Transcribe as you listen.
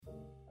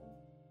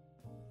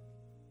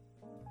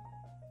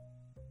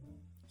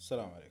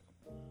السلام عليكم.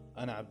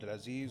 أنا عبد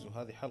العزيز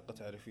وهذه حلقة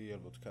تعريفية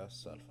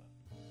البودكاست سالفة.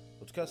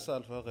 بودكاست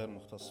سالفة غير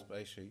مختص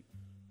بأي شيء،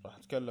 راح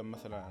أتكلم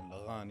مثلا عن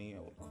الأغاني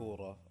أو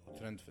الكورة أو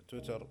ترند في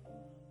تويتر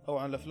أو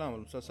عن الأفلام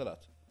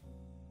والمسلسلات.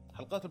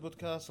 حلقات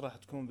البودكاست راح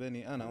تكون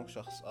بيني أنا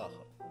وشخص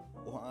آخر،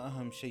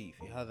 وأهم شيء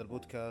في هذا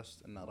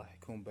البودكاست أنه راح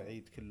يكون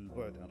بعيد كل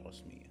البعد عن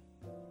الرسمية.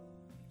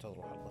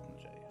 انتظروا حلقتنا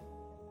الجاية.